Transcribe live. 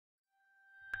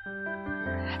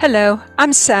Hello,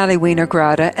 I'm Sally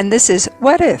Wiener-Grada, and this is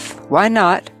What If, Why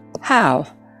Not, How?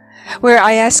 Where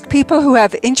I ask people who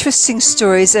have interesting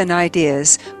stories and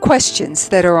ideas questions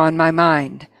that are on my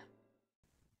mind.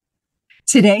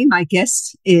 Today, my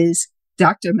guest is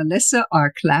Dr. Melissa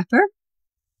R. Klapper.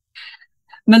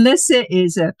 Melissa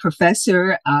is a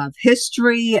professor of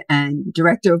history and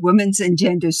director of women's and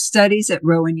gender studies at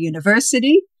Rowan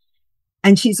University,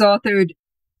 and she's authored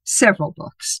several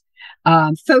books,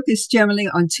 focused generally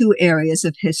on two areas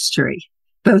of history,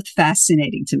 both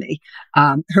fascinating to me.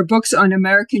 Her books on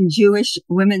American Jewish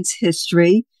women's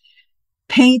history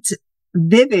paint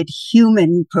vivid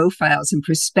human profiles and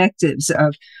perspectives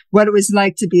of what it was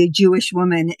like to be a Jewish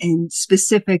woman in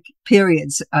specific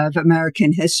periods of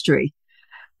American history.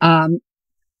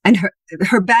 And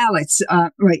her ballots,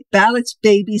 Ballots,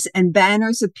 Babies, and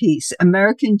Banners of Peace,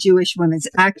 American Jewish Women's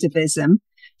Activism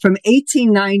from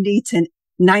 1890 to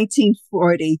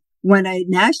 1940, won a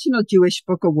National Jewish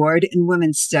Book Award in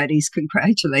Women's Studies.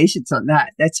 Congratulations on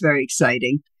that. That's very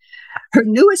exciting. Her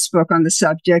newest book on the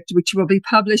subject, which will be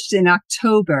published in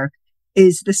October,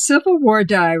 is The Civil War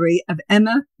Diary of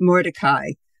Emma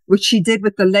Mordecai, which she did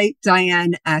with the late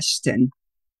Dianne Ashton.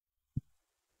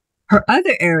 Her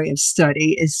other area of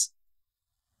study is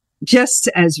just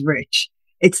as rich.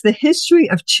 It's the history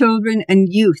of children and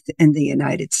youth in the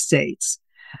United States.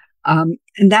 And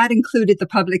that included the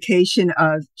publication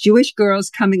of Jewish Girls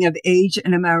Coming of Age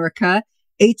in America,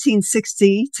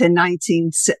 1860 to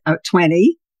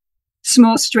 1920.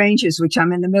 Small Strangers, which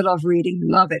I'm in the middle of reading,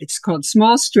 love it. It's called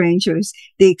Small Strangers,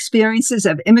 The Experiences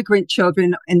of Immigrant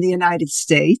Children in the United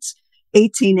States,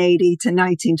 1880 to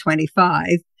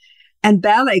 1925. And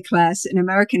Ballet Class in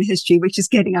American History, which is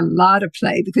getting a lot of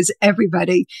play because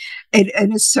everybody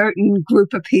in a certain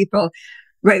group of people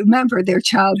remember their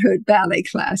childhood ballet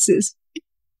classes.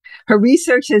 Her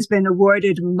research has been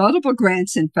awarded multiple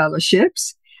grants and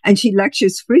fellowships, and she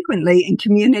lectures frequently in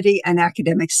community and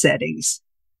academic settings.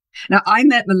 Now, I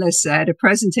met Melissa at a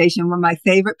presentation in one of my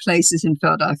favorite places in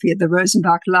Philadelphia, the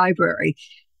Rosenbach Library,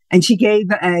 and she gave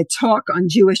a talk on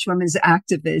Jewish women's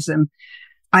activism.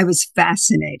 I was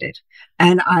fascinated,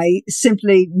 and I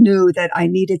simply knew that I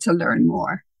needed to learn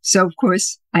more. So, of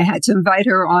course, I had to invite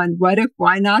her on What If,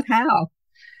 Why Not, How?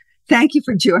 Thank you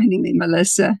for joining me,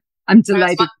 Melissa. I'm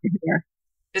delighted to be here.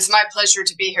 It's my pleasure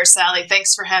to be here, Sally.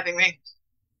 Thanks for having me.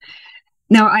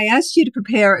 Now, I asked you to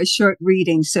prepare a short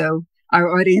reading so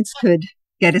our audience could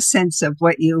get a sense of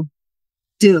what you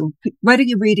do. What are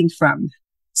you reading from?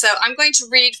 So I'm going to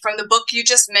read from the book you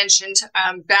just mentioned,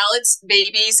 Ballots,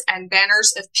 Babies, and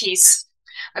Banners of Peace,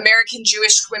 American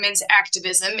Jewish Women's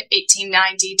Activism,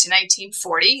 1890 to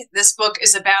 1940. This book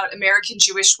is about American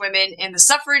Jewish women in the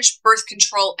suffrage, birth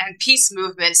control, and peace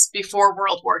movements before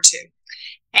World War II.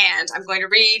 And I'm going to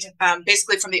read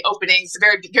basically from the opening,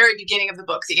 the very beginning of the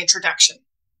book, the introduction.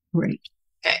 Great.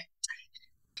 Okay.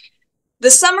 The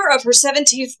summer of her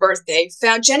 17th birthday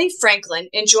found Jenny Franklin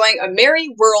enjoying a merry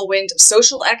whirlwind of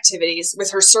social activities with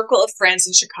her circle of friends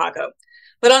in Chicago.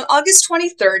 But on August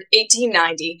 23rd,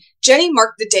 1890, Jenny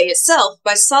marked the day itself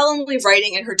by solemnly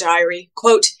writing in her diary,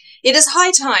 quote, "It is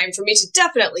high time for me to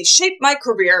definitely shape my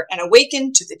career and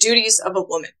awaken to the duties of a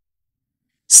woman."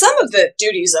 Some of the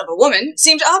duties of a woman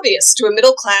seemed obvious to a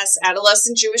middle-class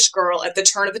adolescent Jewish girl at the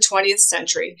turn of the 20th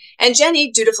century, and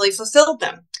Jenny dutifully fulfilled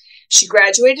them. She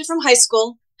graduated from high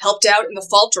school, helped out in the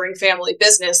faltering family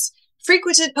business,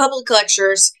 frequented public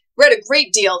lectures, read a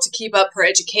great deal to keep up her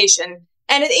education,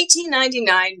 and in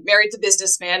 1899 married the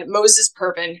businessman Moses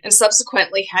Purban and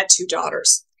subsequently had 2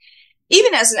 daughters.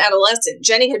 Even as an adolescent,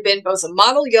 Jenny had been both a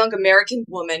model young American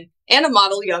woman and a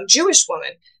model young Jewish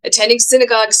woman, attending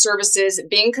synagogue services,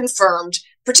 being confirmed,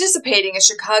 participating in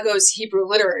Chicago's Hebrew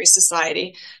Literary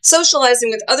Society,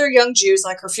 socializing with other young Jews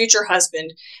like her future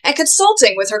husband, and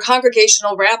consulting with her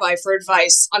congregational rabbi for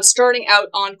advice on starting out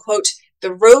on, quote,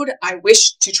 "the road I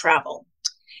wish to travel."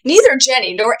 Neither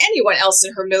Jenny nor anyone else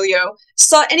in her milieu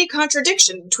saw any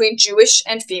contradiction between Jewish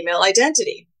and female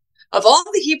identity. Of all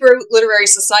the Hebrew Literary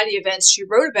Society events she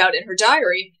wrote about in her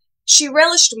diary, she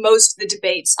relished most the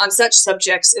debates on such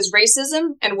subjects as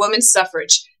racism and women's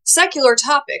suffrage, secular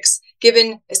topics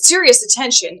given serious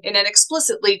attention in an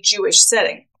explicitly Jewish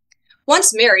setting.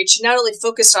 Once married, she not only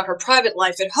focused on her private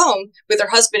life at home with her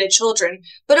husband and children,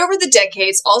 but over the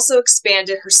decades also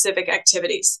expanded her civic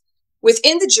activities.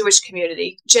 Within the Jewish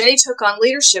community, Jenny took on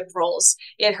leadership roles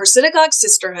in her synagogue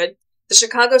sisterhood, the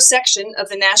Chicago section of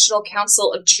the National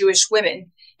Council of Jewish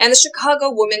Women, and the Chicago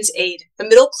Women's Aid, a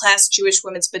middle-class Jewish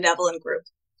women's benevolent group.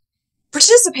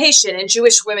 Participation in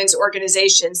Jewish women's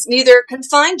organizations neither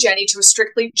confined Jenny to a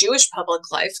strictly Jewish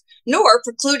public life, nor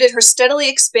precluded her steadily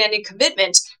expanding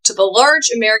commitment to the large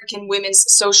American women's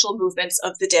social movements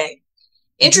of the day.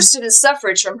 Interested in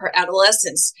suffrage from her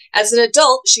adolescence, as an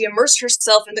adult, she immersed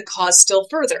herself in the cause still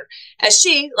further, as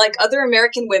she, like other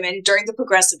American women during the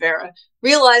Progressive Era,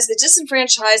 realized that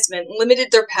disenfranchisement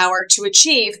limited their power to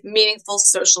achieve meaningful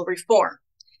social reform.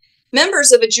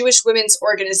 Members of a Jewish women's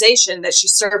organization that she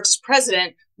served as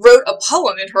president wrote a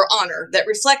poem in her honor that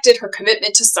reflected her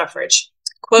commitment to suffrage.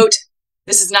 Quote,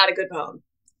 "This is not a good poem."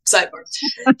 Sidebar.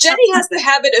 "Jenny has the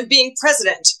habit of being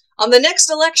president. On the next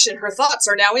election, her thoughts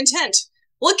are now intent.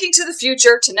 Looking to the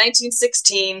future, to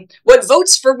 1916, what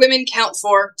votes for women count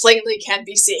for plainly can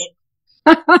be seen."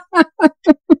 The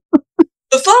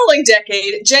following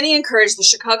decade, Jenny encouraged the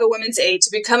Chicago Women's Aid to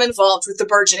become involved with the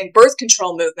burgeoning birth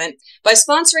control movement by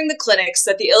sponsoring the clinics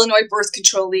that the Illinois Birth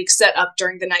Control League set up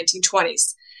during the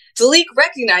 1920s. The League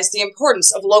recognized the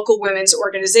importance of local women's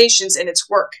organizations in its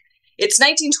work. Its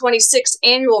 1926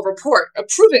 annual report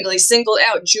approvingly singled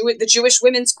out the Jewish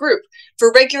Women's Group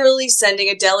for regularly sending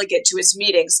a delegate to its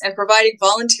meetings and providing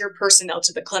volunteer personnel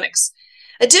to the clinics.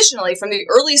 Additionally, from the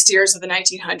earliest years of the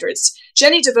 1900s,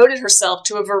 Jenny devoted herself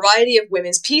to a variety of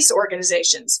women's peace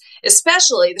organizations,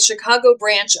 especially the Chicago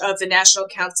branch of the National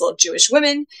Council of Jewish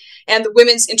Women and the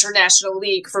Women's International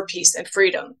League for Peace and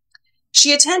Freedom.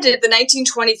 She attended the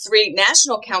 1923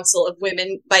 National Council of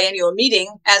Women biennial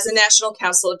meeting as a National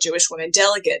Council of Jewish Women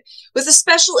delegate, with a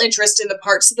special interest in the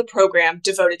parts of the program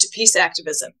devoted to peace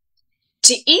activism.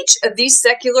 To each of these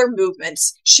secular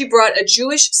movements, she brought a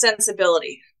Jewish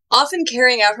sensibility, often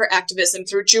carrying out her activism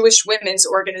through Jewish women's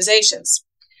organizations.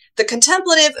 The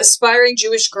contemplative, aspiring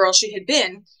Jewish girl she had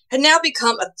been had now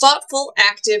become a thoughtful,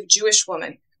 active Jewish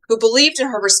woman who believed in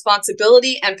her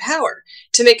responsibility and power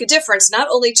to make a difference not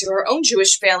only to her own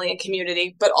Jewish family and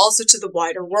community, but also to the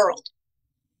wider world.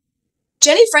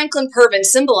 Jenny Franklin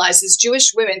Purvis symbolizes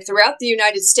Jewish women throughout the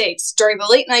United States during the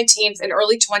late 19th and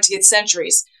early 20th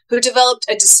centuries who developed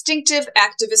a distinctive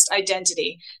activist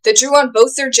identity that drew on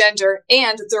both their gender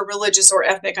and their religious or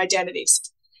ethnic identities.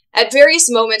 At various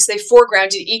moments, they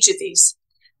foregrounded each of these.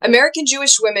 American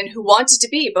Jewish women who wanted to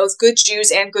be both good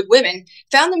Jews and good women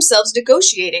found themselves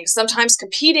negotiating, sometimes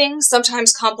competing,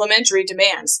 sometimes complementary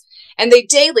demands, and they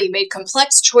daily made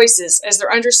complex choices as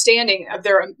their understanding of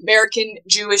their American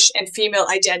Jewish and female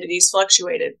identities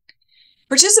fluctuated.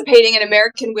 Participating in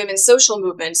American women's social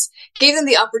movements gave them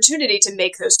the opportunity to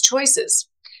make those choices.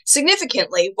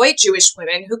 Significantly, white Jewish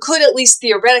women, who could at least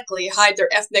theoretically hide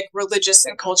their ethnic, religious,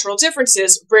 and cultural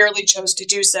differences, rarely chose to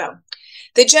do so.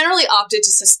 They generally opted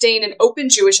to sustain an open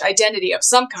Jewish identity of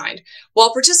some kind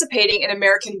while participating in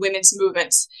American women's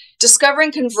movements,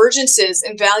 discovering convergences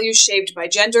in values shaped by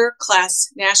gender, class,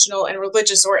 national, and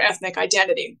religious or ethnic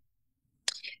identity.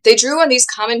 They drew on these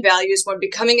common values when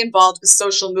becoming involved with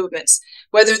social movements,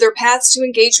 whether their paths to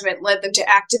engagement led them to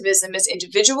activism as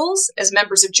individuals, as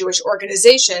members of Jewish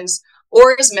organizations,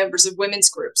 or as members of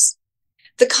women's groups.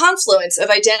 The confluence of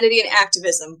identity and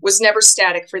activism was never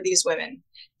static for these women.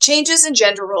 Changes in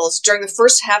gender roles during the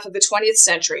first half of the 20th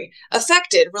century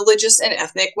affected religious and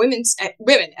ethnic women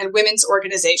and women's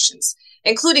organizations,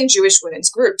 including Jewish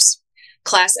women's groups.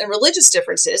 Class and religious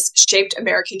differences shaped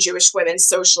American Jewish women's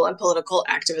social and political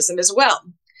activism as well.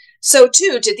 So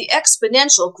too did the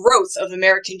exponential growth of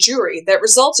American Jewry that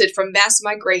resulted from mass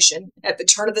migration at the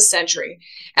turn of the century,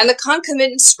 and the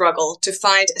concomitant struggle to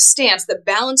find a stance that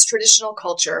balanced traditional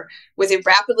culture with a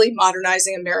rapidly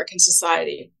modernizing American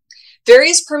society.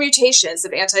 Various permutations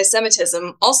of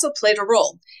anti-Semitism also played a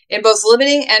role in both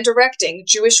limiting and directing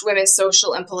Jewish women's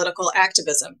social and political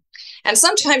activism, and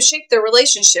sometimes shaped their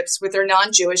relationships with their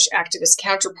non-Jewish activist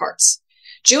counterparts.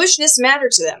 Jewishness mattered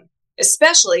to them,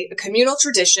 especially a communal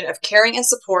tradition of caring and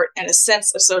support and a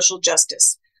sense of social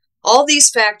justice. All these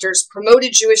factors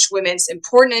promoted Jewish women's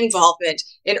important involvement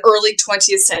in early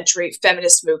 20th century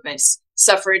feminist movements,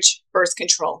 suffrage, birth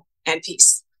control, and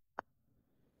peace.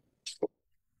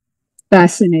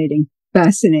 Fascinating.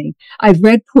 Fascinating. I've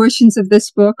read portions of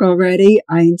this book already.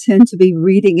 I intend to be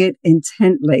reading it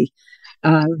intently.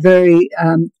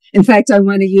 In fact, I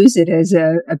want to use it as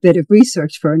a bit of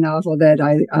research for a novel that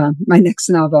my next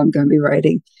novel I'm going to be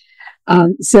writing.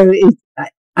 I'm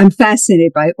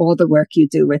fascinated by all the work you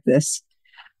do with this.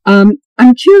 I'm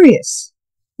curious,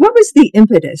 what was the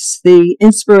impetus, the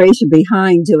inspiration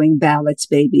behind doing Ballots,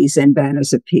 Babies, and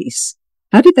Banners of Peace?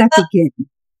 How did that begin?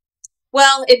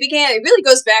 Well, it really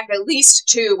goes back at least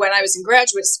to when I was in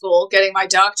graduate school getting my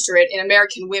doctorate in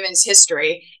American women's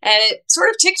history. And it sort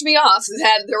of ticked me off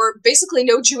that there were basically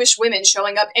no Jewish women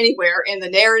showing up anywhere in the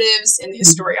narratives, in the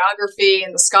historiography,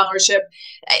 in the scholarship.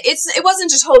 It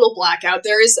wasn't a total blackout.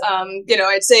 There is,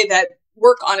 I'd say that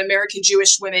work on American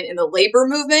Jewish women in the labor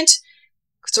movement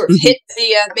sort of hit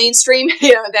the mainstream,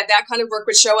 that kind of work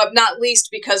would show up, not least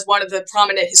because one of the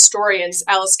prominent historians,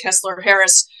 Alice Kessler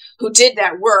Harris, who did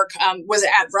that work, was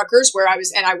at Rutgers, where I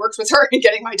was, and I worked with her in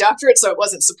getting my doctorate, so it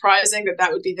wasn't surprising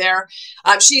that would be there.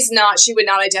 She would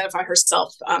not identify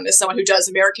herself as someone who does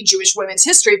American Jewish women's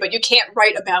history, but you can't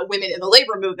write about women in the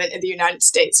labor movement in the United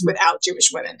States without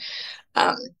Jewish women.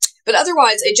 But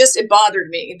otherwise, it bothered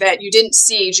me that you didn't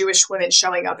see Jewish women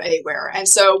showing up anywhere. And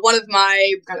so one of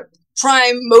my kind of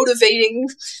prime motivating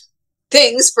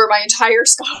things for my entire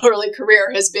scholarly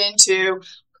career has been to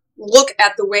look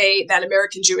at the way that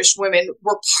American Jewish women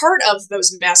were part of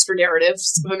those master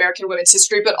narratives of American women's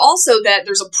history, but also that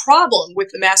there's a problem with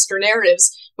the master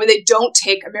narratives when they don't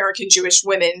take American Jewish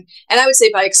women, and I would say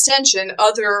by extension,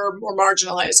 other more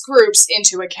marginalized groups,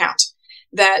 into account.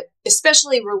 That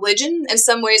especially religion in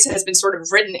some ways has been sort of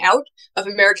written out of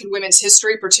American women's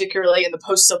history, particularly in the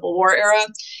post-Civil War era.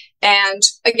 And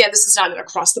again, this is not an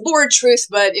across-the-board truth,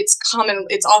 but it's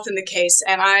often the case.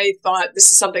 And I thought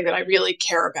this is something that I really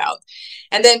care about.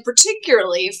 And then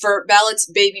particularly for Ballots,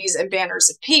 Babies, and Banners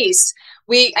of Peace,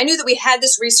 I knew that we had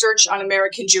this research on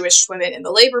American Jewish women in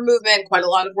the labor movement, quite a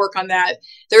lot of work on that.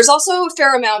 There's also a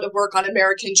fair amount of work on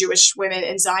American Jewish women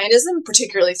in Zionism,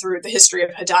 particularly through the history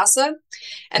of Hadassah.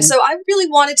 And so I really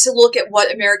wanted to look at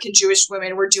what American Jewish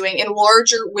women were doing in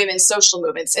larger women's social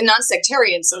movements and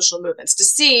non-sectarian social movements to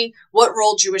see what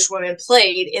role Jewish women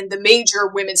played in the major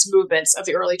women's movements of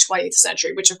the early 20th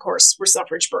century, which of course were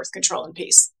suffrage, birth control, and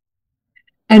peace.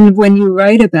 And when you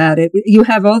write about it, you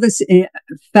have all this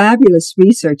fabulous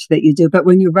research that you do, but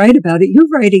when you write about it, you're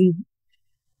writing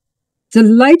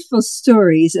delightful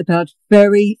stories about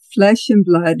very flesh and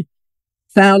blood,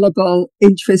 fallible,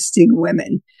 interesting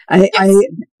women. Yes.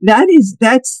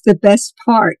 That's the best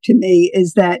part to me,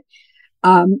 is that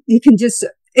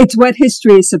it's what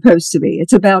history is supposed to be.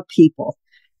 It's about people.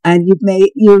 And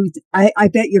I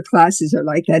bet your classes are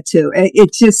like that too.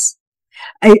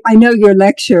 I know your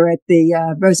lecture at the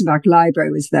Rosenbach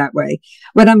Library was that way.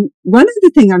 One of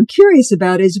the things I'm curious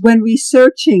about is when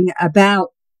researching about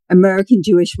American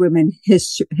Jewish women's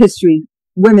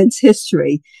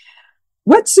history,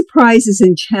 what surprises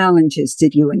and challenges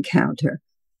did you encounter?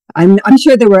 I'm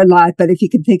sure there were a lot, but if you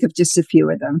can think of just a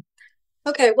few of them.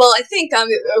 Okay, well, I think a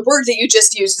word that you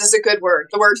just used is a good word,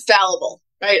 the word fallible.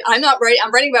 Right? I'm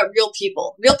writing about real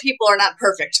people. Real people are not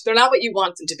perfect. They're not what you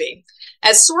want them to be.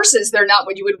 As sources, they're not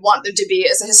what you would want them to be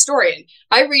as a historian.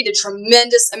 I read a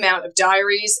tremendous amount of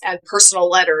diaries and personal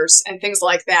letters and things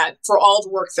like that for all the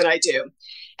work that I do.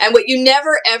 And what you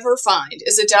never, ever find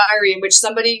is a diary in which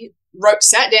somebody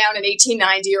sat down in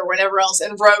 1890 or whenever else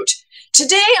and wrote,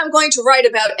 "Today I'm going to write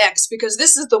about X because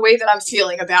this is the way that I'm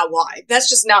feeling about Y." That's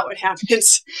just not what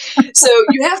happens. So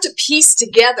you have to piece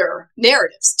together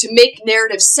narratives to make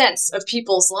narrative sense of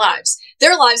people's lives.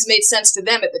 Their lives made sense to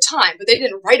them at the time, but they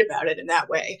didn't write about it in that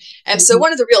way. And so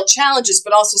one of the real challenges,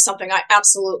 but also something I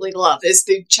absolutely love, is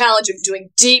the challenge of doing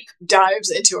deep dives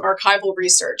into archival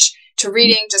research, to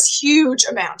reading just huge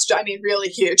amounts, I mean really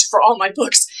huge, for all my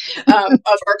books,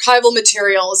 of archival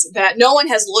materials that no one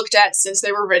has looked at since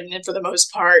they were written, and for the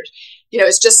most part,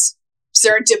 it's just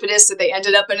serendipitous that they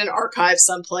ended up in an archive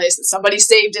someplace, that somebody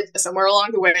saved it somewhere along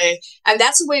the way. And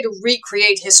that's a way to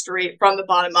recreate history from the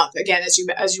bottom up, again, as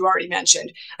you already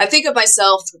mentioned. I think of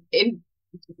myself in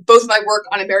both my work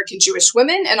on American Jewish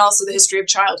women and also the history of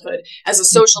childhood as a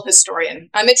social historian.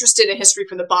 I'm interested in history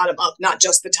from the bottom up, not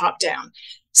just the top down.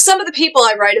 Some of the people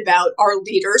I write about are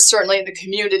leaders, certainly in the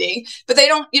community, but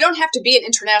you don't have to be an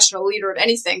international leader of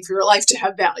anything for your life to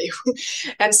have value.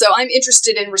 And so I'm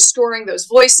interested in restoring those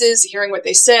voices, hearing what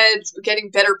they said,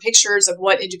 getting better pictures of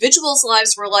what individuals'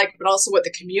 lives were like, but also what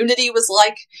the community was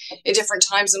like in different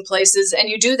times and places. And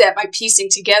you do that by piecing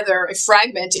together a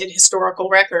fragmented historical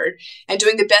record and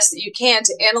doing the best that you can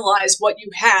to analyze what you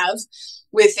have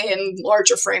within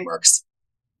larger frameworks.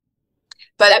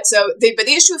 But the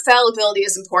issue of fallibility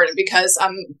is important because,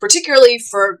 particularly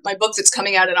for my book that's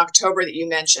coming out in October that you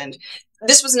mentioned,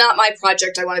 this was not my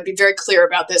project. I want to be very clear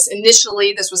about this.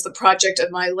 Initially, this was the project of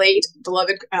my late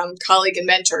beloved colleague and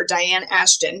mentor, Dianne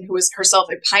Ashton, who was herself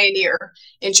a pioneer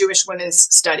in Jewish women's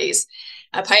studies,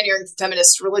 a pioneering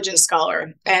feminist religion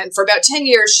scholar. And for about 10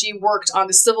 years, she worked on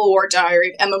the Civil War diary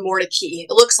of Emma Mordecai.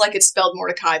 It looks like it's spelled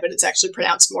Mordecai, but it's actually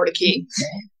pronounced Mordecai.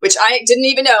 which I didn't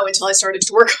even know until I started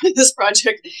to work on this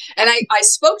project. And I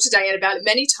spoke to Dianne about it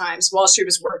many times while she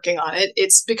was working on it.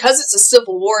 It's because it's a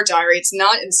Civil War diary. It's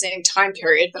not in the same time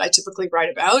period that I typically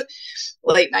write about,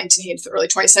 late 19th, early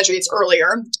 20th century. It's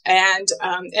earlier. And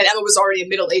Emma was already a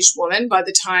middle-aged woman by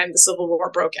the time the Civil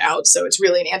War broke out. So it's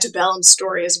really an antebellum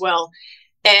story as well.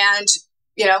 And,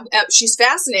 she's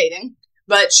fascinating,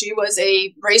 but she was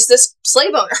a racist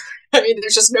slave owner. I mean,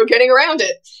 there's just no getting around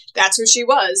it. That's who she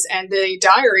was. And the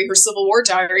diary, her Civil War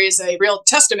diary, is a real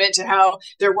testament to how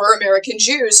there were American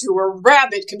Jews who were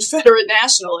rabid Confederate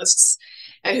nationalists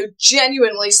and who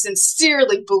genuinely,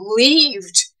 sincerely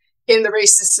believed in the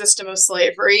racist system of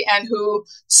slavery, and who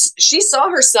she saw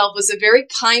herself as a very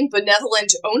kind,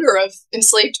 benevolent owner of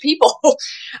enslaved people,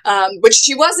 which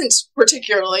she wasn't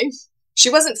particularly. She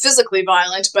wasn't physically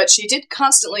violent, but she did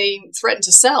constantly threaten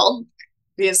to sell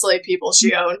the enslaved people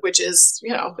she owned, which is,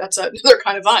 that's another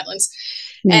kind of violence.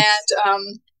 Yes.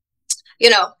 And,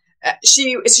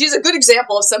 she's a good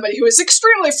example of somebody who is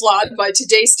extremely flawed by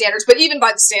today's standards, but even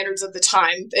by the standards of the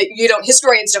time.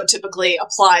 Historians don't typically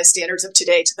apply standards of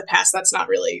today to the past. That's not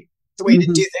really the way to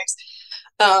do things.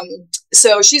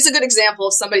 So she's a good example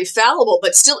of somebody fallible,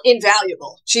 but still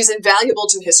invaluable. She's invaluable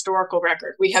to the historical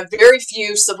record. We have very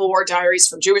few Civil War diaries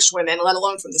from Jewish women, let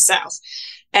alone from the South.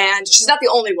 And she's not the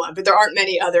only one, but there aren't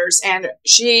many others. And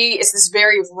she is this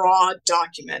very raw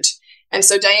document. And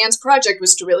so Dianne's project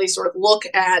was to really sort of look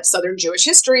at Southern Jewish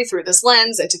history through this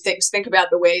lens and to think about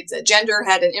the way that gender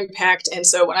had an impact. And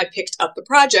so when I picked up the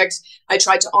project, I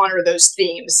tried to honor those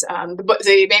themes.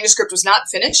 The manuscript was not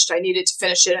finished. I needed to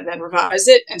finish it and then revise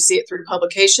it and see it through to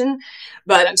publication.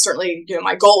 But I'm certainly,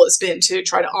 my goal has been to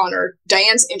try to honor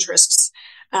Dianne's interests.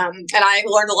 And I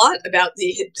learned a lot about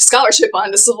the scholarship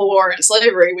on the Civil War and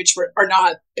slavery, which are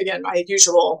not, again, my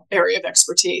usual area of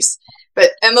expertise.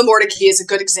 But Emma Mordecai is a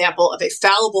good example of a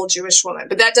fallible Jewish woman,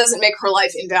 but that doesn't make her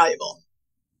life invaluable.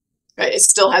 Right? It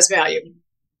still has value,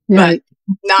 but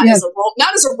not as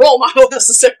a role model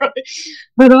necessarily.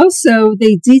 But also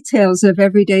the details of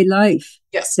everyday life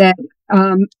that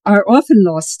are often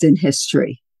lost in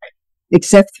history,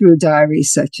 except through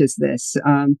diaries such as this.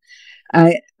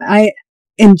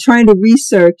 In trying to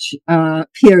research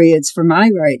periods for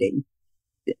my writing,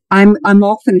 I'm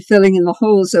often filling in the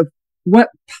holes of what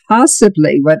was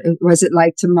it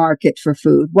like to market for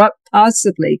food? What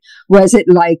possibly was it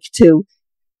like to,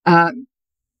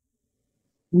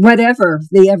 whatever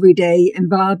the everyday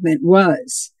involvement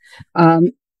was.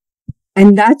 And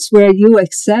that's where you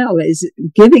excel, is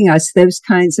giving us those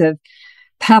kinds of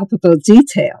palpable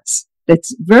details.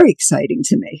 That's very exciting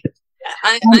to me.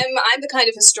 I'm the kind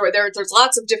of historian. There's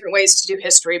lots of different ways to do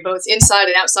history, both inside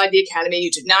and outside the academy.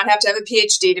 You do not have to have a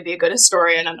PhD to be a good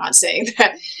historian. I'm not saying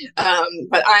that,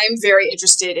 but I'm very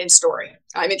interested in story.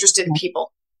 I'm interested in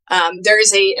people. There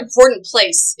is an important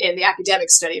place in the academic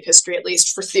study of history, at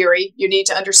least for theory. You need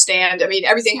to understand,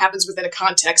 everything happens within a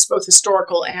context, both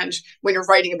historical and when you're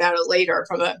writing about it later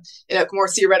from a more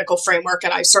theoretical framework.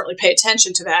 And I certainly pay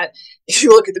attention to that. If you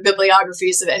look at the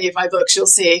bibliographies of any of my books, you'll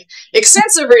see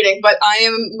extensive reading, but I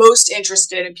am most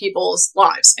interested in people's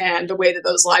lives and the way that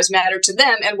those lives matter to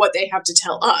them and what they have to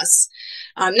tell us.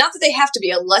 Not that they have to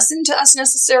be a lesson to us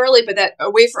necessarily, but that a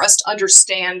way for us to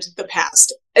understand the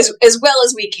past as well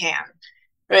as we can.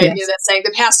 Right? Yes. That's saying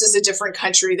the past is a different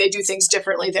country. They do things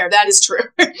differently there. That is true.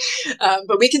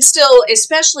 But we can still,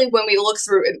 especially when we look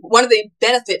through it, one of the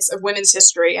benefits of women's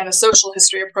history and a social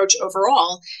history approach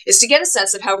overall is to get a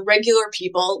sense of how regular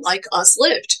people like us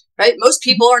lived. Right? Most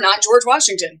people are not George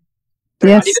Washington.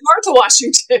 They're not even Martha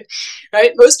Washington,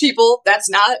 right? Most people, that's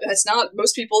not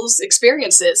most people's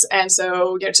experiences. And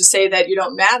so, to say that you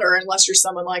don't matter unless you're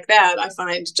someone like that, I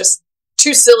find just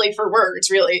too silly for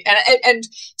words, really. And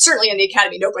certainly in the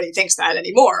academy, nobody thinks that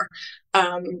anymore.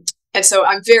 And so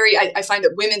I find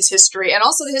that women's history and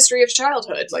also the history of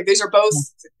childhood, like these are both,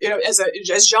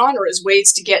 as genres,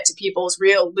 ways to get to people's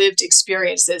real lived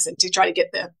experiences and to try to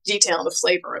get the detail and the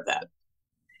flavor of that.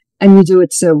 And you do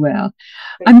it so well.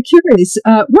 I'm curious,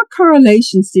 what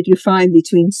correlations did you find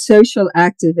between social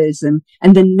activism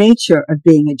and the nature of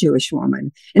being a Jewish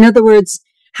woman? In other words,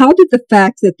 how did the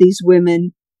fact that these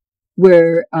women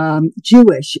were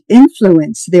Jewish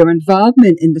influence their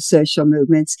involvement in the social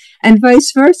movements, and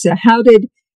vice versa? How did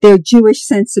their Jewish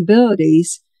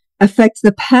sensibilities affect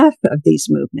the path of these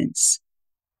movements?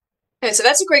 Okay, so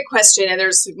that's a great question, and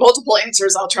there's multiple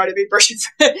answers. I'll try to be brief.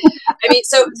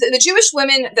 So the Jewish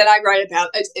women that I write about,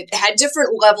 it had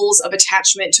different levels of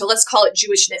attachment to, let's call it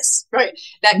Jewishness, right?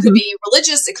 That could be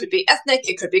religious, it could be ethnic,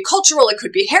 it could be cultural, it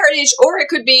could be heritage, or it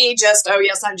could be just, oh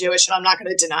yes, I'm Jewish and I'm not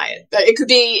going to deny it. It could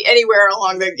be anywhere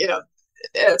along the,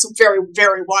 it's a very,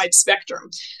 very wide spectrum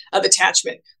of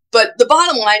attachment. But the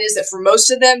bottom line is that for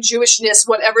most of them, Jewishness,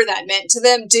 whatever that meant to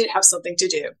them, did have something to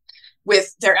do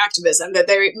with their activism. That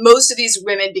most of these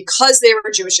women, because they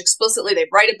were Jewish explicitly, they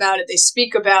write about it, they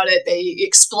speak about it, they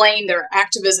explain their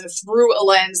activism through a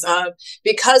lens of,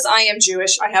 because I am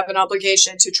Jewish, I have an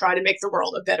obligation to try to make the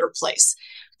world a better place.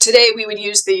 Today, we would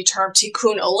use the term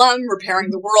tikkun olam,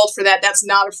 repairing the world, for that. That's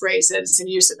not a phrase that is in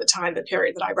use at the time, the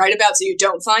period that I write about, so you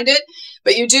don't find it.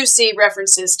 But you do see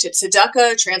references to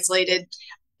tzedakah,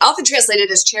 often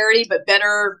translated as charity, but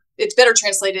it's better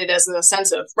translated as a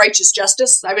sense of righteous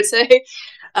justice, I would say.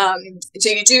 So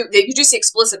you do see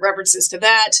explicit references to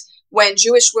that. When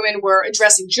Jewish women were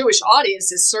addressing Jewish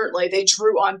audiences, certainly they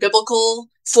drew on biblical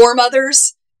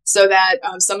foremothers, so that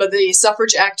some of the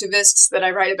suffrage activists that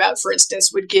I write about, for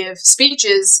instance, would give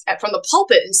speeches from the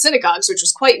pulpit in synagogues, which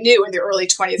was quite new in the early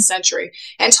 20th century,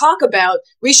 and talk about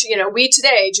we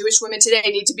today, Jewish women today,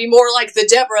 need to be more like the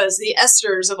Deborahs, the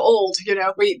Esthers of old.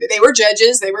 They were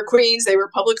judges, they were queens, they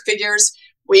were public figures.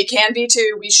 We can be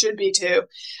too. We should be too.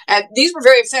 And these were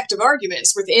very effective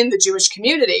arguments within the Jewish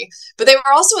community, but they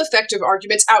were also effective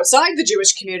arguments outside the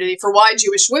Jewish community for why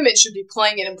Jewish women should be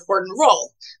playing an important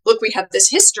role. Look, we have this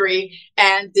history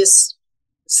and this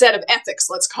set of ethics,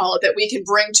 let's call it, that we can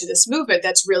bring to this movement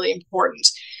that's really important.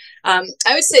 I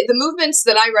would say the movements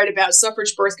that I write about,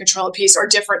 suffrage, birth control, and peace, are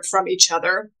different from each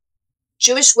other.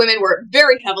 Jewish women were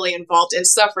very heavily involved in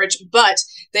suffrage, but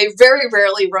they very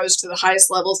rarely rose to the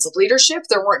highest levels of leadership.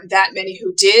 There weren't that many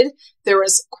who did. There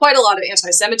was quite a lot of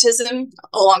anti-Semitism,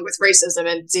 along with racism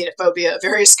and xenophobia of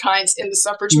various kinds in the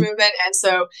suffrage movement. And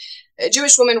so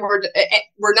Jewish women were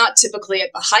not typically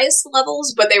at the highest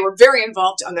levels, but they were very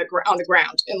involved on the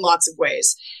ground in lots of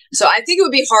ways. So I think it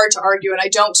would be hard to argue, and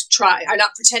I'm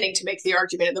not pretending to make the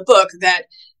argument in the book, that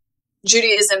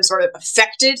Judaism sort of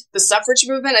affected the suffrage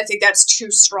movement. I think that's too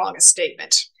strong a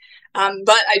statement.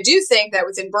 But I do think that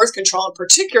within birth control, and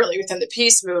particularly within the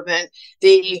peace movement,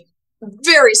 the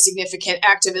very significant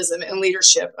activism and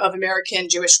leadership of American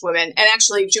Jewish women, and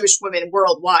actually Jewish women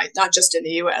worldwide, not just in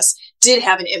the U.S., did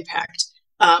have an impact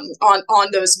on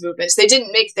those movements. They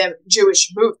didn't make them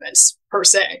Jewish movements per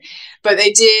se, but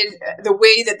they did. The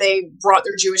way that they brought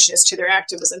their Jewishness to their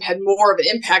activism had more of an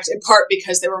impact, in part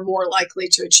because they were more likely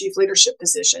to achieve leadership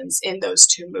positions in those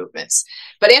two movements.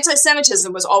 But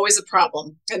anti-Semitism was always a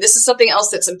problem, and this is something else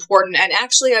that's important, and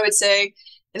actually I would say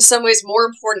in some ways more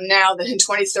important now than in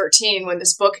 2013 when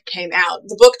this book came out.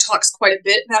 The book talks quite a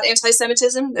bit about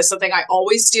anti-Semitism. That's something I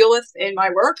always deal with in my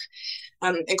work,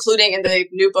 including in the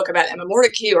new book about Emma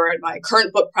Mordecai, or in my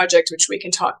current book project, which we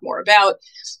can talk more about.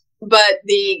 But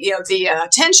the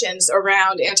tensions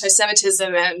around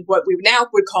anti-Semitism and what we now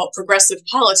would call progressive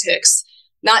politics,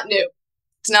 not new.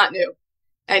 It's not new.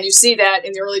 And you see that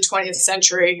in the early 20th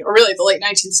century, or really the late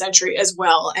 19th century as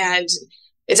well. And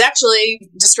it's actually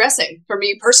distressing for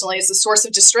me personally. It's a source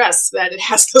of distress that it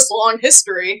has this long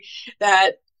history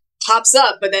that pops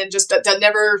up, but then just that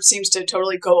never seems to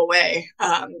totally go away.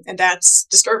 And that's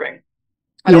disturbing.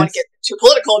 I don't want to get too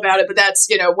political about it, but that's,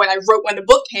 when the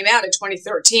book came out in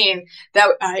 2013, that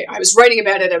I was writing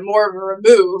about it at more of a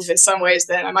remove in some ways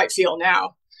than I might feel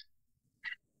now.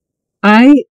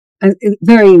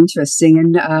 Very interesting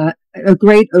and a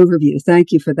great overview.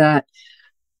 Thank you for that.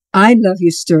 I love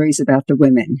your stories about the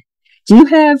women. Do you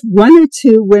have one or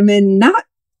two women, not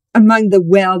among the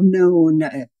well-known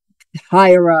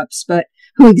higher-ups, but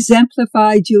who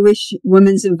exemplify Jewish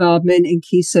women's involvement in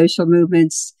key social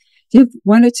movements? Do you have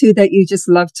one or two that you just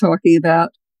love talking about?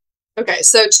 Okay,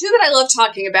 so two that I love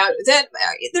talking about, that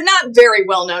they're not very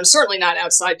well known, certainly not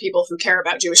outside people who care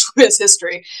about Jewish women's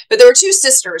history, but there were two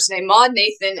sisters named Maud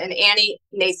Nathan and Annie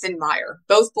Nathan Meyer,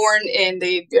 both born in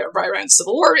the right around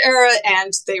Civil War era,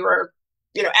 and they were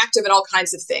active in all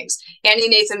kinds of things. Annie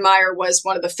Nathan Meyer was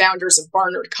one of the founders of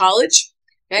Barnard College.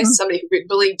 Okay, somebody who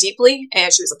believed deeply,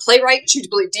 and she was a playwright. She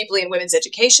believed deeply in women's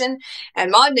education.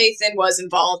 And Maud Nathan was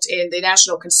involved in the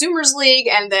National Consumers League,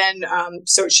 and then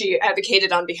so she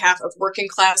advocated on behalf of working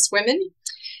class women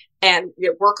and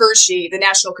workers. The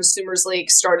National Consumers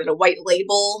League started a white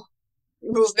label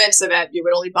movement so that you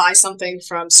would only buy something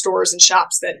from stores and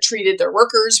shops that treated their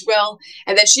workers well.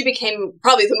 And then she became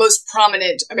probably the most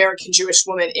prominent American Jewish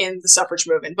woman in the suffrage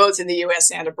movement, both in the U.S.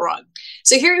 and abroad.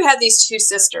 So here you have these two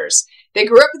sisters. They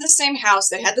grew up in the same house.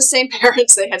 They had the same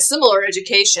parents. They had similar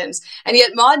educations. And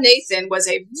yet Maud Nathan was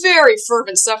a very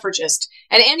fervent suffragist.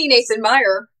 And Annie Nathan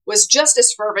Meyer was just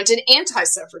as fervent an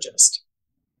anti-suffragist,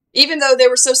 even though they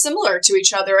were so similar to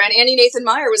each other. And Annie Nathan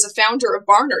Meyer was a founder of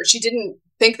Barnard. She didn't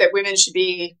think that women should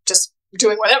be just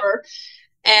doing whatever.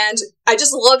 And I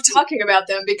just love talking about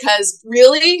them because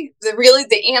really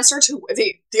the answer to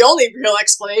the only real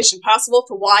explanation possible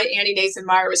for why Annie Nathan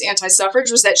Meyer was anti-suffrage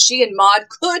was that she and Maud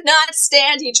could not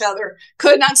stand each other.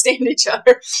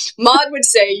 Maud would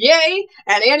say yay,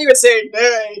 and Annie would say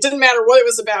nay. It didn't matter what it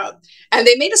was about. And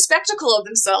they made a spectacle of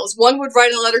themselves. One would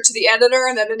write a letter to the editor,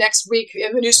 and then the next week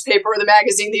in the newspaper or the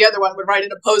magazine, the other one would write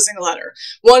an opposing letter.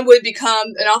 One would become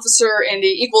an officer in the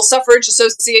Equal Suffrage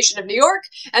Association of New York,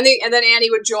 and then Annie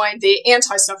would join the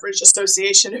Anti-Suffrage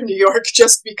Association of New York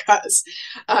just because.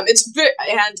 And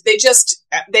they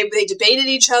debated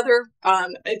each other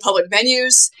in public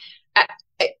venues.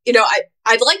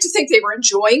 I'd like to think they were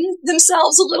enjoying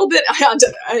themselves a little bit.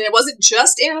 It wasn't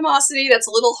just animosity. That's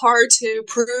a little hard to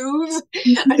prove.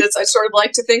 I sort of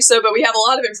like to think so, but we have a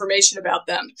lot of information about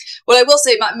them. What I will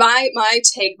say, my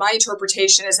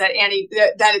interpretation is that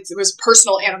it was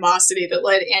personal animosity that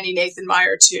led Annie Nathan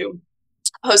Meyer to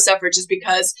oppose suffrage, is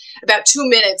because about 2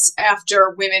 minutes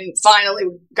after women finally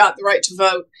got the right to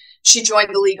vote, she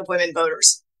joined the League of Women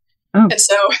Voters. Oh. And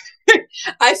so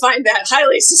I find that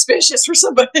highly suspicious for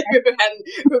somebody who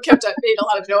made a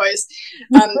lot of noise.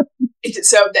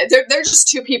 So they're just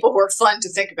two people who are fun to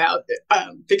think about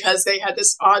because they had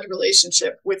this odd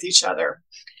relationship with each other.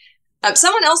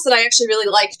 Someone else that I actually really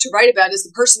like to write about is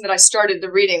the person that I started the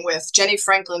reading with, Jenny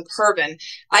Franklin Pervin.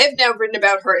 I have now written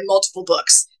about her in multiple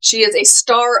books. She is a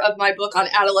star of my book on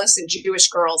adolescent Jewish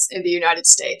girls in the United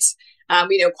States.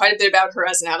 We know quite a bit about her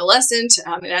as an adolescent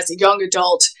and as a young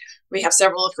adult. We have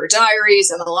several of her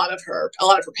diaries and a lot of her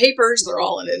papers. They're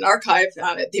all in an archive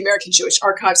at the American Jewish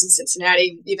Archives in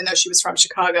Cincinnati, even though she was from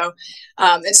Chicago.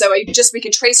 And so we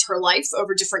can trace her life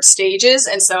over different stages.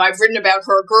 And so I've written about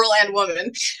her, girl and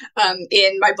woman,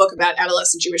 in my book about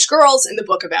adolescent Jewish girls, in the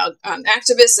book about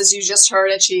activists, as you just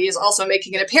heard. And she is also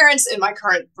making an appearance in my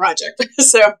current project.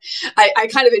 So I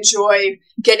kind of enjoy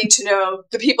getting to know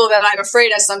the people that I'm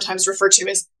afraid I sometimes refer to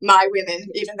as my women,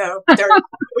 even though they're not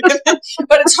women.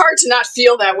 But it's hard to not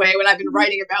feel that way when I've been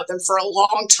writing about them for a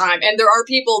long time. And there are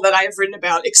people that I have written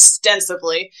about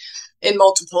extensively in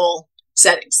multiple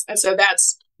settings. And so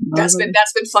that's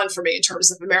been fun for me in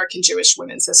terms of American Jewish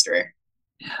women's history.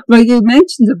 Well, you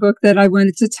mentioned a book that I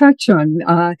wanted to touch on,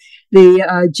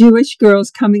 the Jewish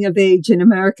Girls Coming of Age in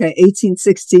America,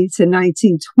 1860 to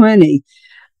 1920.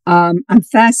 I'm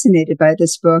fascinated by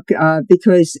this book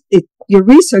because your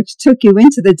research took you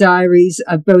into the diaries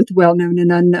of both well-known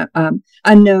and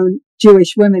unknown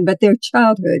Jewish women, but their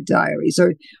childhood diaries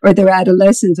or their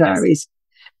adolescent diaries.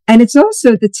 And it's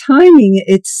also the timing.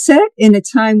 It's set in a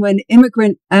time when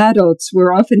immigrant adults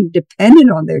were often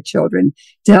dependent on their children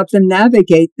to help them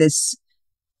navigate this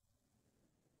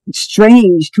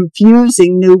strange,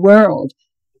 confusing new world,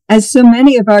 as so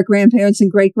many of our grandparents and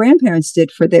great-grandparents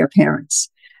did for their parents.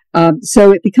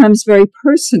 So it becomes very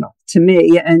personal to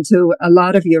me and to a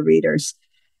lot of your readers.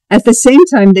 At the same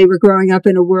time, they were growing up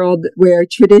in a world where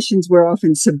traditions were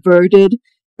often subverted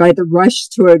by the rush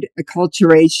toward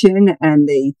acculturation and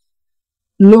the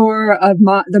lure of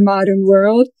the modern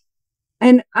world.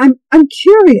 And I'm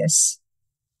curious,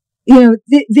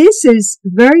 this is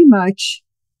very much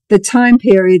the time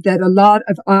period that a lot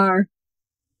of our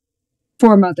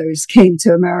foremothers came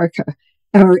to America.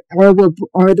 Or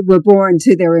were born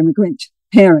to their immigrant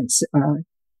parents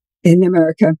in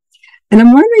America. And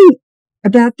I'm wondering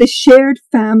about the shared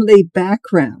family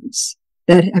backgrounds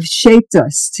that have shaped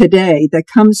us today that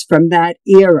comes from that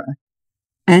era.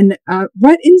 And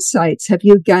what insights have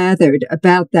you gathered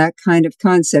about that kind of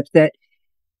concept, that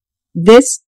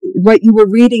what you were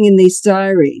reading in these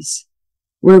diaries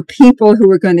were people who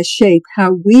were going to shape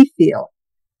how we feel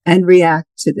and react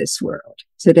to this world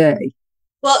today?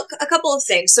 Well, a couple of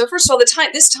things. So first of all,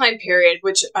 this time period,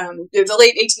 which the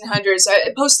late 1800s,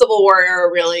 post-Civil War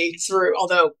era, really through.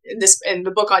 Although in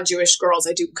the book on Jewish girls,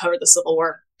 I do cover the Civil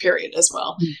War period as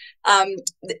well.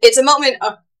 It's a moment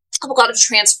of a lot of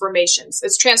transformations.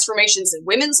 It's transformations in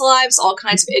women's lives, all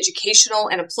kinds of educational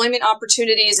and employment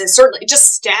opportunities, and certainly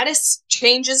just status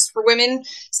changes for women.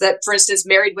 So that, for instance,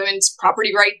 married women's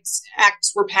property rights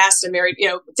acts were passed, and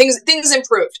things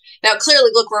improved. Now, clearly,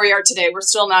 look where we are today. We're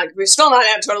still not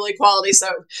at total equality. So,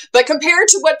 but compared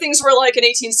to what things were like in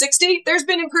 1860, there's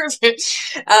been improvement.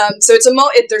 So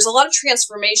there's a lot of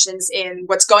transformations in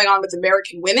what's going on with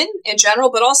American women in general,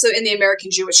 but also in the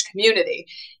American Jewish community.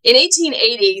 In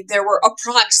 1880, there were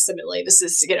approximately, this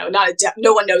is,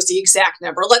 no one knows the exact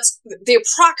number. The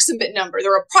approximate number,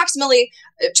 there were approximately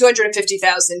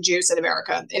 250,000 Jews in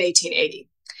America in 1880.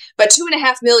 But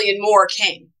 2.5 million more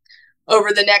came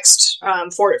over the next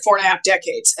 4.5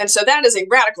 decades. And so that is a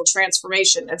radical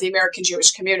transformation of the American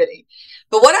Jewish community.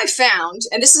 But what I found,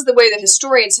 and this is the way that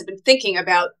historians have been thinking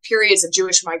about periods of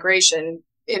Jewish migration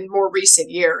in more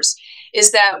recent years,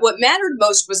 is that what mattered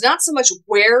most was not so much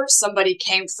where somebody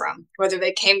came from, whether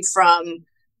they came from,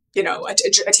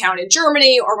 a town in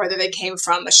Germany, or whether they came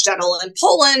from a shtetl in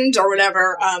Poland or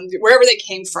whatever, wherever they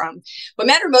came from. What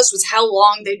mattered most was how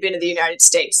long they'd been in the United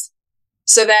States.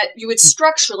 So that you would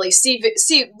structurally see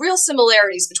real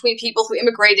similarities between people who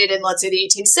immigrated in, let's say, the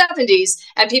 1870s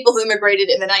and people who immigrated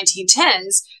in the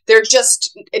 1910s. They're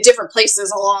just at different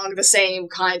places along the same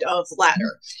kind of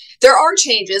ladder. There are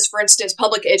changes. For instance,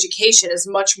 public education is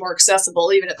much more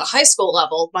accessible, even at the high school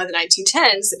level, by the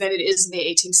 1910s than it is in the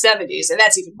 1870s. And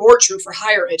that's even more true for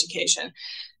higher education,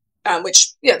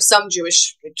 which, some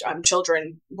Jewish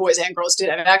children, boys and girls, did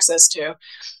have access to.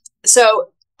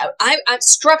 So I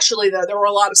structurally, though, there were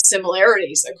a lot of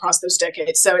similarities across those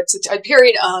decades. So it's a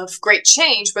period of great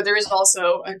change, but there is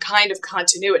also a kind of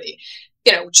continuity.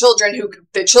 The children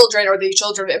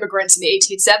of immigrants in the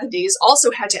 1870s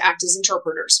also had to act as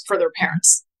interpreters for their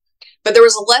parents. But there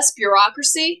was less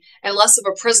bureaucracy and less of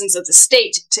a presence of the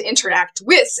state to interact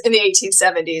with in the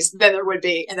 1870s than there would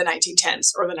be in the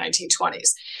 1910s or the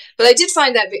 1920s. But I did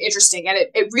find that interesting, and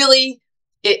it really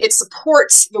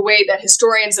supports the way that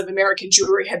historians of American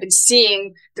Jewry have been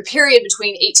seeing the period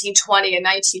between 1820 and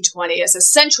 1920 as a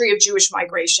century of Jewish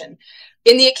migration.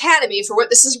 In the academy, for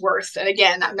what this is worth, and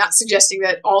again, I'm not suggesting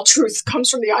that all truth comes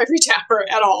from the ivory tower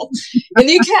at all. In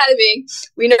the academy,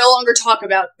 we no longer talk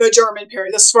about the German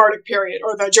period, the Sephardic period,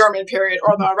 or the German period,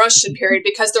 or the Russian period,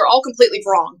 because they're all completely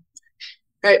wrong.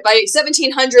 Right? By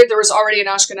 1700, there was already an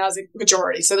Ashkenazi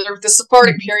majority. So the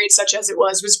Sephardic period, such as it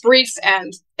was brief,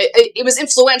 and it was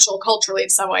influential culturally in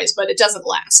some ways, but it doesn't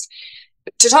last.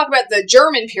 To talk about the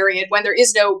German period, when there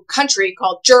is no country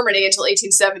called Germany until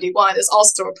 1871, is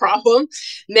also a problem.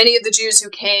 Many of the Jews who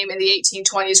came in the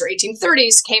 1820s or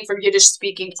 1830s came from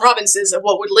Yiddish-speaking provinces of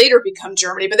what would later become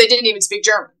Germany, but they didn't even speak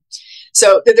German.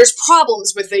 So there's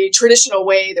problems with the traditional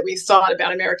way that we thought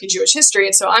about American Jewish history.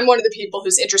 And so I'm one of the people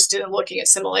who's interested in looking at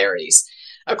similarities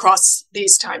across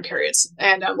these time periods.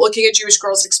 And looking at Jewish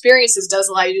girls' experiences does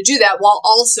allow you to do that, while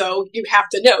also, you have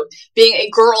to note, being a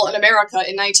girl in America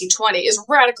in 1920 is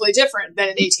radically different than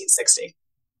in 1860.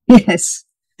 Yes,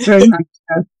 very much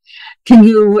so. Can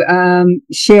you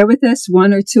share with us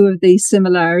one or two of the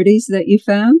similarities that you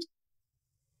found?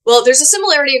 Well, there's a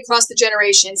similarity across the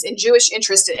generations in Jewish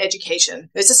interest in education.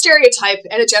 It's a stereotype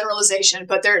and a generalization,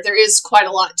 but there is quite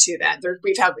a lot to that.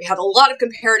 We have a lot of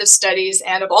comparative studies,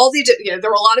 and of all the,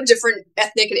 there were a lot of different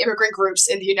ethnic and immigrant groups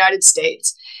in the United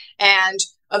States. And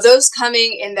of those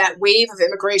coming in that wave of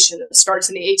immigration that starts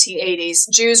in the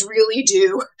 1880s, Jews really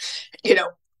do,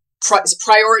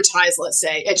 prioritize, let's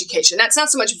say, education. That's not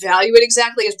so much value it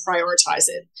exactly as prioritize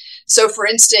it. So, for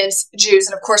instance, Jews,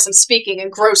 and of course I'm speaking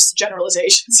in gross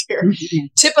generalizations here,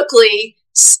 typically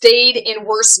stayed in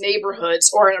worse neighborhoods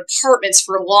or in apartments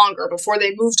for longer before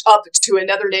they moved up to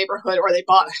another neighborhood or they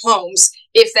bought homes,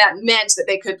 if that meant that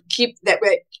they could keep that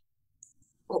way.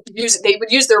 They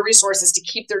would use their resources to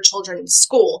keep their children in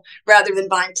school rather than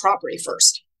buying property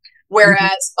first.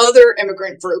 Whereas other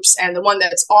immigrant groups, and the one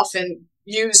that's often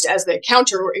used as the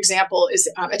counter example is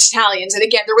Italians. And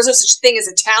again, there was no such thing as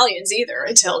Italians either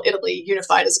until Italy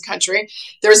unified as a country.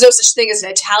 There was no such thing as an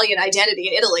Italian identity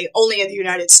in Italy, only in the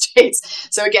United States.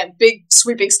 So again, big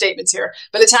sweeping statements here.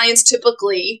 But Italians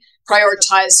typically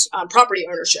prioritized property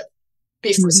ownership.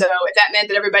 So if that meant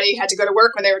that everybody had to go to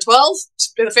work when they were 12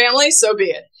 in the family, so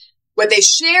be it. What they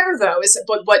share, though, is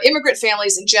what immigrant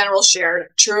families in general shared,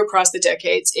 true across the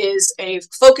decades, is a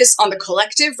focus on the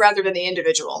collective rather than the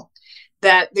individual.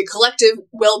 That the collective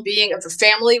well-being of the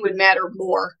family would matter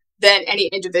more than any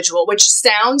individual, which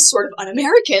sounds sort of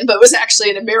un-American, but was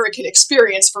actually an American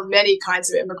experience for many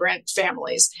kinds of immigrant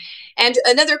families. And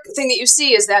another thing that you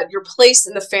see is that your place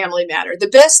in the family mattered. The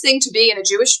best thing to be in a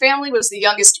Jewish family was the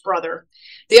youngest brother.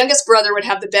 The youngest brother would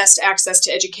have the best access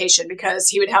to education because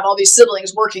he would have all these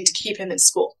siblings working to keep him in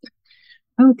school.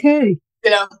 Okay.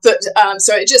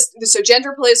 So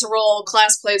gender plays a role,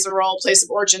 class plays a role, place of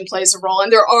origin plays a role,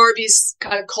 and there are these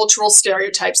kind of cultural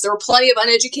stereotypes. There were plenty of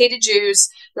uneducated Jews,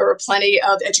 there were plenty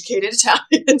of educated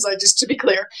Italians, just to be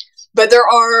clear, but there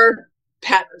are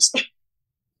patterns.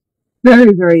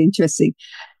 Very, very interesting.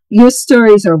 Your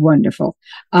stories are wonderful.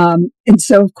 And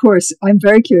so, of course, I'm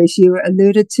very curious. You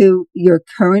alluded to your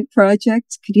current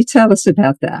project. Could you tell us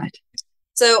about that?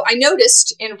 So I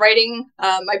noticed in writing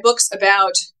my books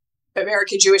about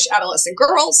American Jewish adolescent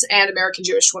girls and American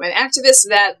Jewish women activists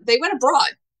that they went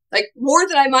abroad, like more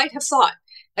than I might have thought.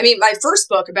 I mean, my first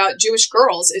book about Jewish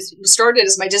girls started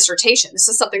as my dissertation. This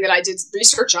is something that I did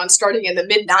research on starting in the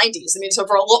mid-90s. I mean, so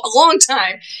for a long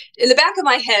time. In the back of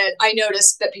my head, I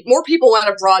noticed that more people went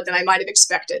abroad than I might have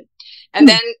expected. And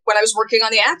then when I was working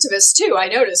on the activists too, I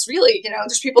noticed really,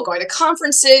 there's people going to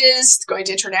conferences, going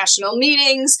to international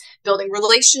meetings, building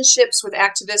relationships with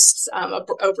activists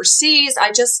overseas.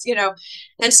 I just,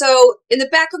 and so in the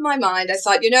back of my mind, I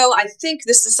thought, I think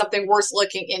this is something worth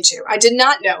looking into. I did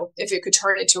not know if it could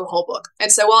turn into a whole book.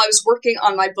 And so while I was working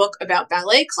on my book about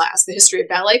ballet class, the history of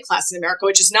ballet class in America,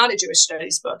 which is not a Jewish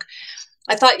studies book,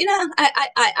 I thought,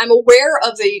 I'm aware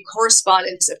of the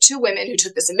correspondence of two women who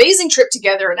took this amazing trip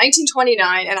together in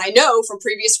 1929. And I know from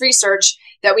previous research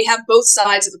that we have both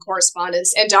sides of the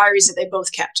correspondence and diaries that they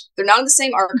both kept. They're not in the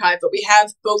same archive, but we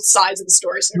have both sides of the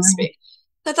story, so to speak.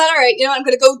 I thought, all right, I'm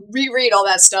going to go reread all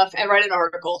that stuff and write an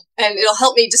article, and it'll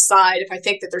help me decide if I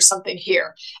think that there's something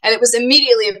here. And it was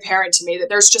immediately apparent to me that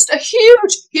there's just a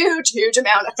huge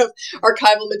amount of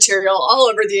archival material all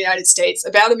over the United States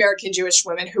about American Jewish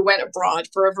women who went abroad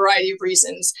for a variety of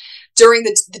reasons during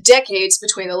the decades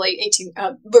between the late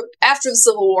after the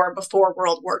Civil War and before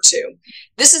World War II.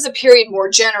 This is a period more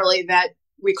generally that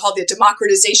we call the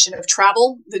democratization of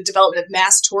travel, the development of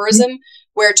mass tourism,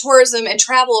 where tourism and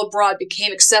travel abroad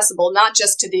became accessible not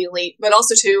just to the elite, but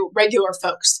also to regular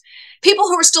folks. People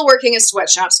who were still working in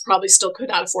sweatshops probably still could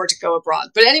not afford to go abroad.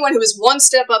 But anyone who was one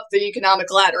step up the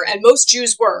economic ladder, and most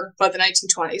Jews were by the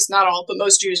 1920s, not all, but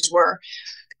most Jews were,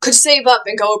 could save up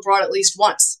and go abroad at least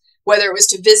once. Whether it was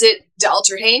to visit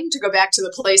Alter Heim, to go back to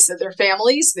the place of their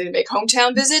families, they make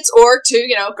hometown visits, or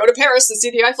to, go to Paris and see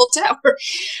the Eiffel Tower.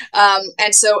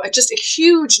 And so just a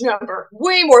huge number,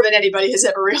 way more than anybody has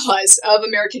ever realized, of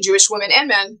American Jewish women and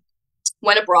men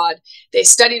went abroad. They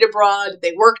studied abroad.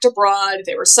 They worked abroad.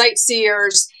 They were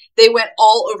sightseers. They went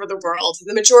all over the world,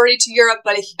 the majority to Europe,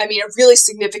 but a really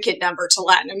significant number to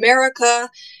Latin America,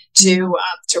 to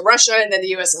Russia, and then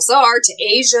the USSR, to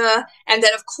Asia. And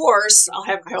then, of course, I'll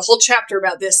have a whole chapter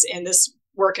about this in this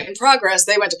work in progress.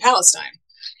 They went to Palestine.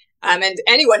 And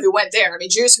anyone who went there,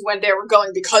 Jews who went there were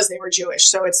going because they were Jewish.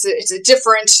 So it's a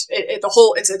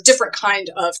different kind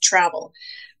of travel.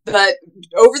 But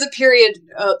over the period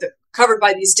covered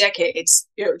by these decades,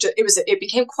 it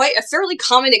became quite a fairly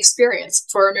common experience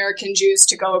for American Jews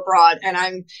to go abroad.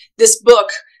 And this book,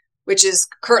 which is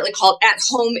currently called At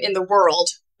Home in the World,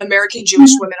 American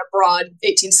Jewish Women Abroad,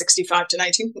 1865 to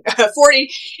 1940,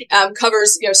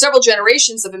 covers several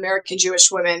generations of American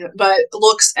Jewish women, but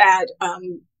looks at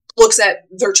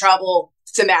their travel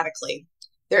thematically,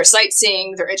 their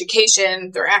sightseeing, their education,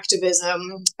 their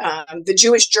activism, the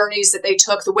Jewish journeys that they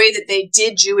took, the way that they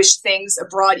did Jewish things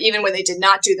abroad, even when they did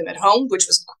not do them at home, which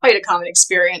was quite a common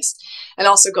experience, and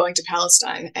also going to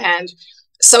Palestine. And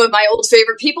some of my old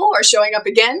favorite people are showing up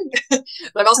again, but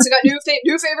I've also got new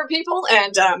favorite people,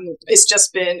 and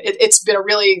it's been a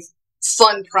really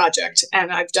fun project.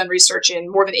 And I've done research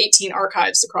in more than 18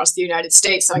 archives across the United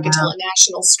States, so I can tell a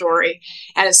national story.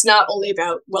 And it's not only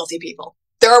about wealthy people.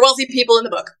 There are wealthy people in the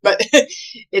book, but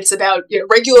it's about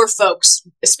regular folks,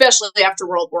 especially after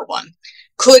World War I,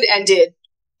 could and did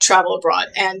travel abroad.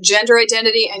 And gender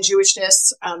identity and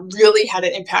Jewishness really had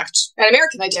an impact, and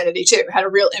American identity too, had a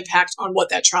real impact on what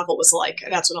that travel was like.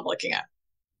 And that's what I'm looking at.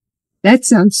 That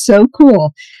sounds so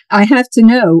cool. I have to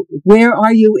know, where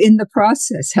are you in the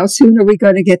process? How soon are we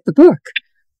going to get the book?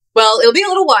 Well, it'll be a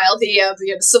little while.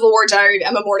 The Civil War Diary of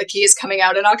Emma Mordecai is coming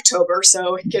out in October.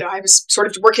 So, I was sort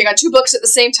of working on two books at the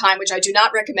same time, which I do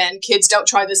not recommend. Kids, don't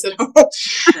try this at home.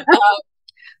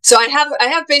 So I've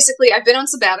been on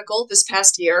sabbatical this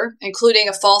past year, including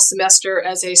a fall semester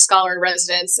as a scholar in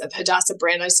residence at Hadassah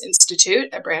Brandeis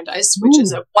Institute at Brandeis, which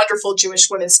is a wonderful Jewish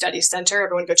women's studies center.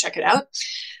 Everyone go check it out,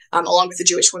 along with the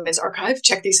Jewish Women's Archive.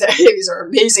 Check these out. These are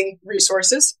amazing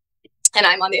resources. And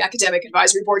I'm on the academic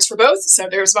advisory boards for both. So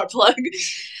there's my plug.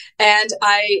 And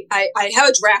I have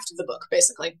a draft of the book,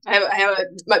 basically.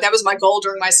 That was my goal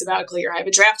during my sabbatical year. I have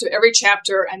a draft of every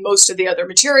chapter and most of the other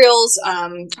materials.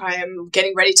 I am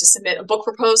getting ready to submit a book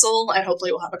proposal, and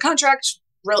hopefully we'll have a contract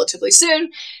relatively soon.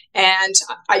 And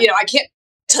I can't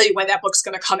tell you when that book's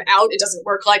going to come out. It doesn't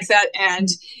work like that. And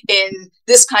in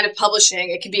this kind of publishing,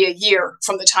 it can be a year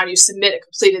from the time you submit a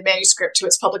completed manuscript to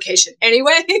its publication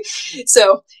anyway.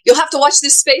 So you'll have to watch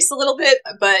this space a little bit,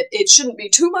 but it shouldn't be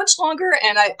too much longer.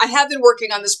 And I have been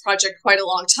working on this project quite a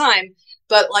long time,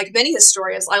 but like many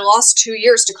historians, I lost 2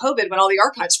 years to COVID when all the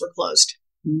archives were closed.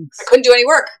 I couldn't do any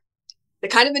work. The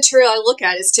kind of material I look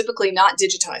at is typically not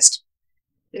digitized.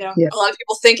 Yeah. A lot of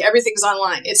people think everything's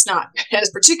online. It's not. And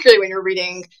particularly when you're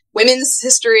reading women's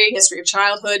history of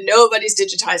childhood, nobody's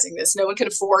digitizing this. No one can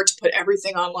afford to put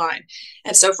everything online.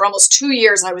 And so for almost 2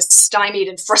 years, I was stymied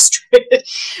and frustrated.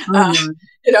 I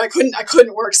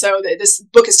couldn't work. So this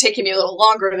book has taken me a little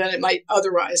longer than it might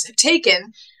otherwise have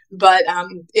taken. But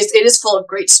it is full of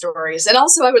great stories. And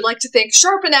also, I would like to think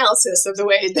sharp analysis of the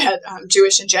way that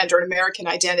Jewish and gender and American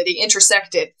identity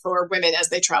intersected for women as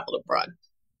they traveled abroad.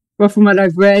 Well, from what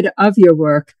I've read of your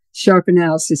work, sharp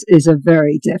analysis is a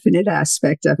very definite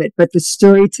aspect of it, but the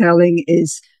storytelling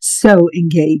is so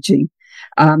engaging.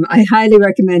 I highly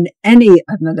recommend any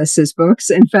of Melissa's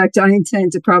books. In fact, I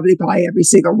intend to probably buy every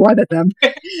single one of them.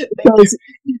 Because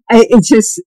it's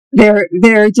just,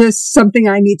 they're just something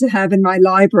I need to have in my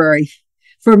library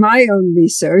for my own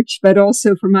research, but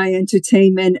also for my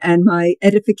entertainment and my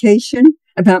edification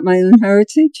about my own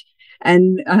heritage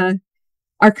and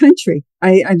our country.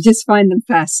 I just find them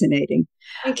fascinating.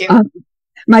 Thank you.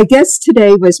 My guest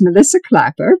today was Melissa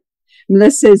Klapper.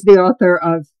 Melissa is the author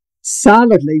of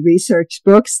solidly researched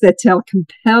books that tell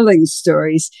compelling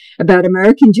stories about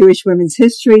American Jewish women's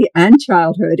history and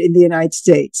childhood in the United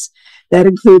States. That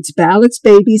includes Ballots,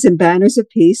 Babies, and Banners of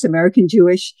Peace, American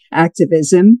Jewish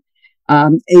Activism,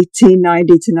 1890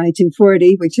 to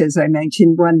 1940, which, as I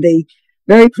mentioned, won the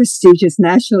very prestigious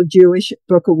National Jewish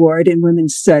Book Award in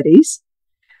Women's Studies.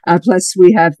 Plus,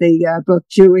 we have the book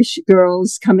Jewish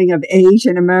Girls Coming of Age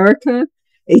in America,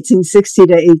 1860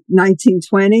 to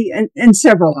 1920, and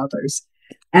several others.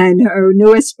 And her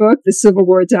newest book, The Civil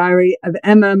War Diary of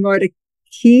Emma Mordecai,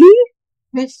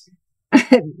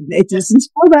 it doesn't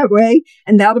spell that way,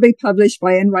 and that'll be published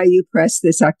by NYU Press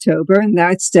this October, and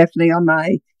that's definitely on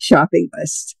my shopping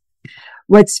list.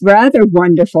 What's rather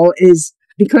wonderful is,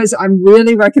 because I'm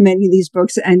really recommending these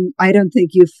books, and I don't think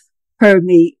you've heard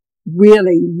me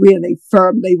really, really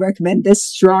firmly recommend this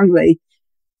strongly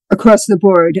across the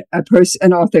board,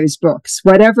 an author's books.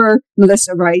 Whatever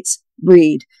Melissa writes,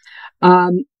 read.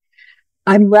 I'm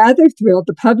rather thrilled.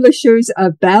 The publishers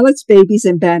of Ballots, Babies,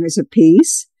 and Banners of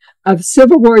Peace, of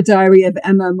Civil War Diary of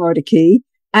Emma Mordecai,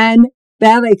 and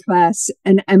Ballet Class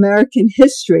and American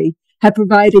History have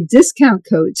provided discount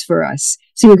codes for us.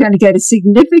 So you're going to get a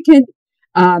significant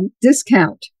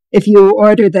discount if you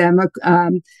order them.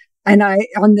 And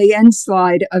on the end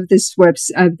slide of this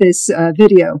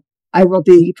video, I will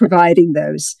be providing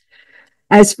those.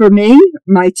 As for me,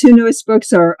 my two newest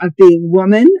books are Of Being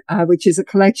Woman, which is a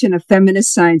collection of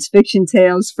feminist science fiction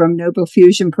tales from Noble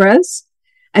Fusion Press,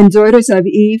 and Daughters of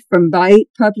Eve from Byte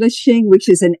Publishing, which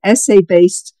is an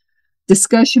essay-based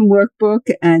discussion workbook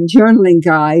and journaling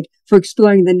guide for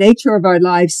exploring the nature of our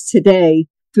lives today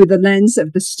through the lens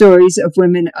of the stories of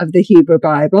women of the Hebrew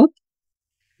Bible.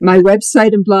 My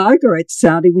website and blog are at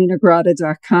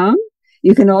sallywienergrada.com.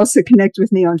 You can also connect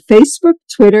with me on Facebook,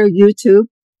 Twitter, YouTube.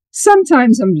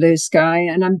 Sometimes I'm Blue Sky,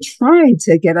 and I'm trying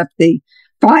to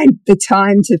find the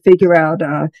time to figure out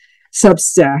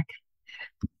Substack.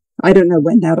 I don't know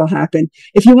when that'll happen.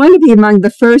 If you want to be among the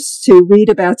first to read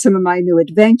about some of my new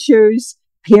adventures,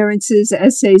 appearances,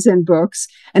 essays, and books,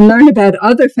 and learn about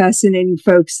other fascinating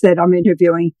folks that I'm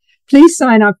interviewing, please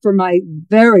sign up for my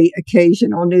very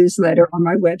occasional newsletter on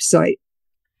my website.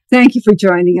 Thank you for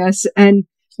joining us. And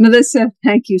Melissa,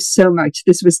 thank you so much.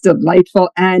 This was delightful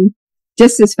and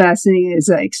just as fascinating as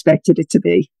I expected it to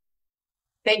be.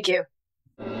 Thank you.